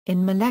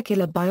In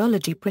molecular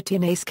biology,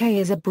 Proteinase K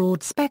is a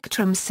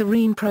broad-spectrum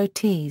serine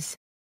protease.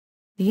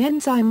 The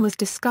enzyme was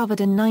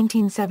discovered in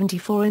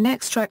 1974 in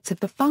extracts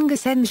of the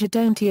fungus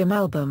Engyodontium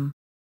album.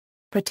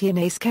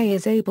 Proteinase K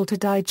is able to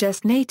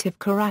digest native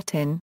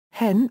keratin,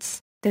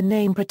 hence, the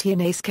name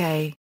Proteinase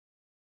K.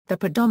 The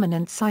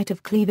predominant site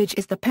of cleavage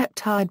is the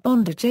peptide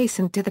bond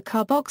adjacent to the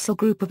carboxyl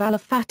group of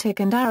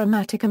aliphatic and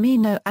aromatic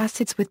amino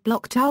acids with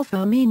blocked alpha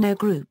amino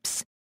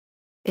groups.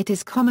 It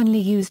is commonly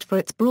used for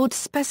its broad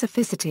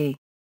specificity.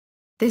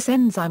 This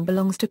enzyme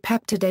belongs to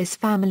Peptidase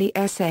family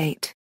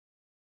S8.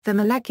 The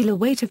molecular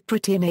weight of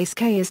Proteinase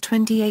K is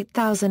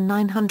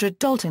 28,900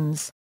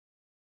 daltons.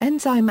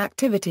 Enzyme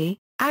activity: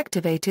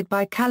 activated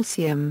by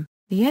calcium,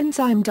 the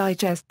enzyme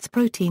digests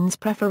proteins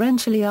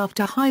preferentially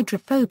after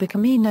hydrophobic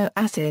amino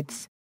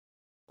acids.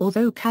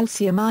 Although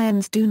calcium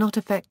ions do not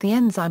affect the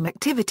enzyme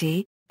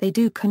activity, they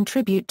do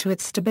contribute to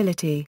its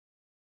stability.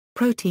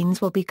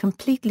 Proteins will be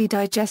completely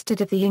digested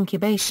if the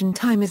incubation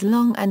time is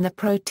long and the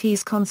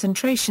protease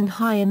concentration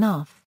high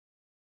enough.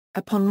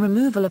 Upon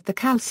removal of the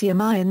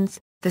calcium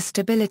ions, the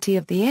stability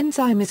of the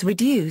enzyme is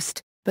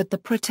reduced, but the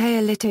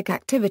proteolytic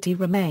activity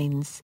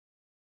remains.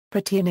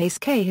 Proteinase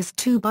K has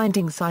two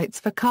binding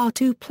sites for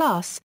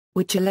Ca2+,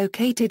 which are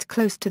located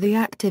close to the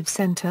active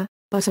center,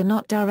 but are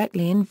not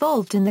directly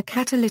involved in the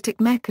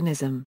catalytic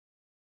mechanism.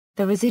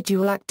 The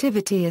residual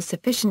activity is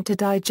sufficient to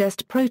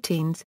digest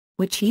proteins,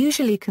 which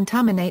usually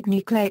contaminate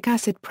nucleic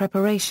acid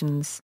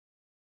preparations.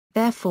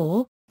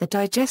 Therefore, the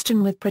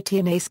digestion with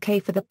Proteinase K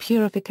for the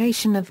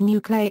purification of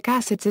nucleic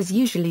acids is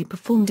usually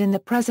performed in the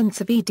presence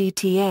of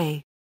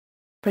EDTA.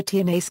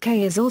 Proteinase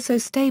K is also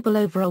stable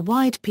over a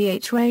wide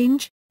pH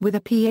range, with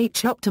a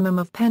pH optimum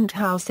of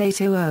penthouse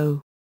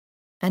 800.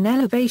 An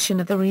elevation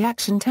of the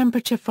reaction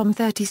temperature from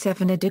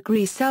 37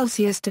 degrees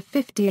Celsius to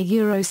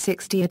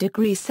 50–60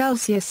 degrees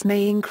Celsius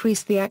may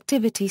increase the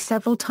activity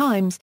several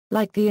times,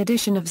 like the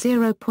addition of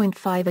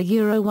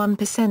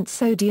 0.5–1%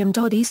 sodium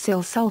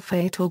dodecyl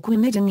sulfate or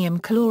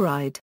guanidinium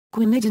chloride,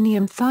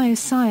 guanidinium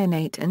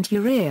thiocyanate and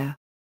urea.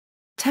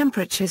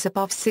 Temperatures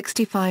above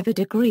 65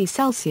 degrees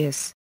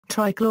Celsius,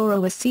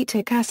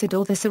 trichloroacetic acid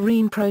or the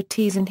serine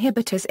protease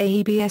inhibitors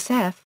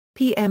AEBSF,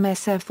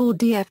 PMSF or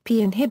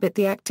DFP inhibit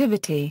the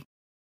activity.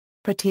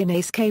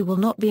 Proteinase K will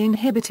not be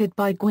inhibited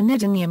by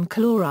guanidinium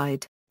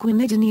chloride,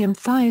 guanidinium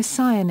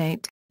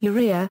thiocyanate,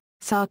 urea,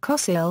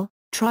 carboxyl,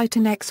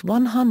 Triton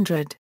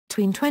X100,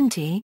 tween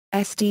 20,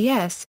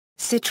 SDS,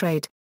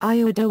 citrate,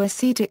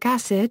 iodoacetic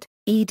acid,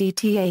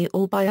 EDTA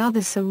or by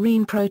other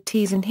serine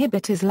protease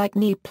inhibitors like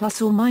Ni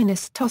plus or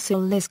minus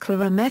tosyl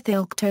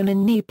liscloramethylctone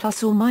and Ni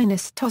plus or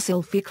minus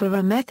tosyl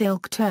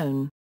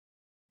ficloramethylctone.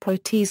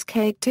 Protease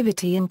K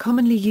activity in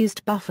commonly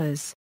used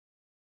buffers.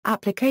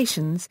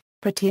 Applications: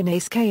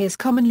 Proteinase K is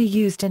commonly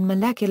used in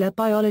molecular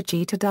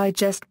biology to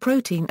digest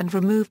protein and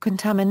remove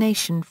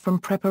contamination from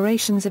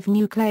preparations of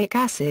nucleic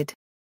acid.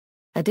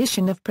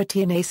 Addition of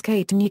Proteinase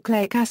K to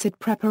nucleic acid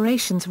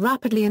preparations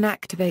rapidly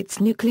inactivates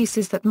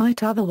nucleases that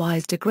might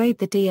otherwise degrade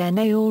the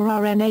DNA or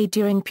RNA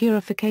during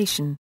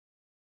purification.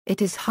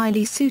 It is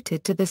highly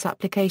suited to this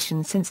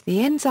application since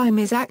the enzyme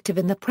is active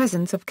in the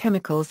presence of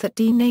chemicals that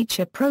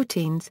denature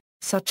proteins,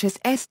 such as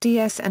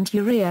SDS and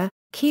urea,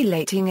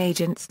 chelating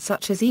agents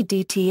such as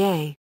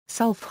EDTA,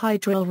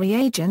 sulfhydryl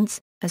reagents,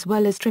 as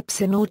well as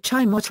trypsin or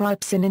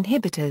chymotrypsin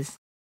inhibitors.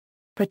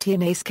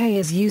 Proteinase K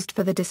is used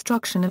for the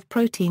destruction of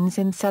proteins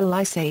in cell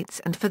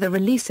lysates and for the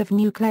release of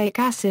nucleic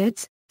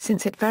acids,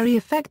 since it very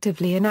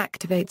effectively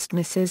inactivates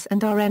DNases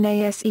and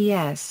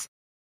RNases.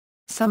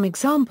 Some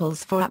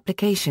examples for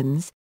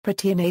applications: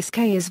 Proteinase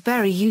K is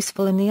very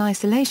useful in the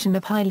isolation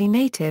of highly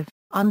native,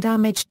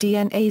 undamaged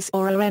DNAs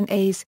or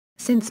RNAs,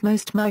 since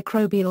most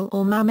microbial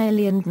or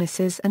mammalian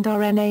DNases and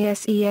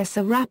RNases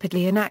are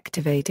rapidly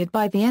inactivated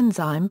by the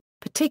enzyme,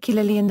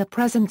 particularly in the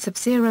presence of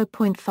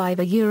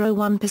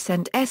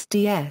 0.5–1%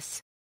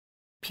 SDS.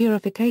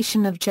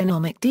 Purification of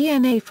genomic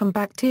DNA from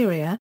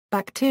bacteria.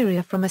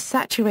 Bacteria from a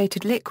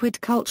saturated liquid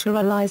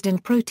culturalized in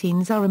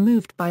proteins are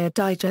removed by a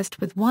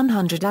digest with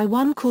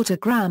 100×1/4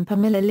 gram per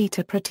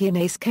milliliter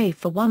Proteinase K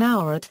for 1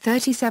 hour at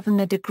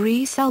 37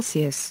 degrees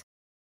Celsius.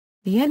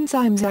 The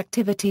enzyme's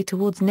activity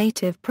towards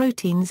native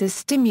proteins is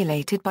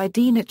stimulated by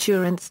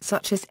denaturants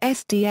such as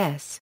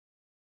SDS.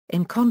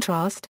 In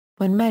contrast,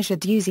 when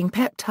measured using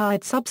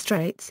peptide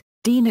substrates,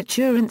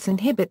 denaturants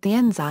inhibit the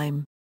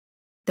enzyme.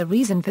 The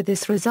reason for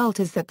this result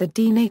is that the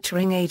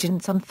denaturing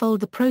agents unfold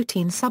the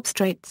protein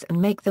substrates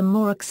and make them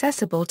more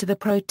accessible to the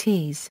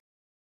protease.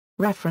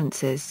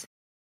 References.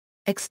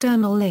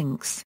 External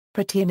links: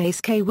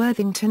 Proteinase K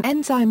Worthington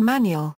Enzyme Manual.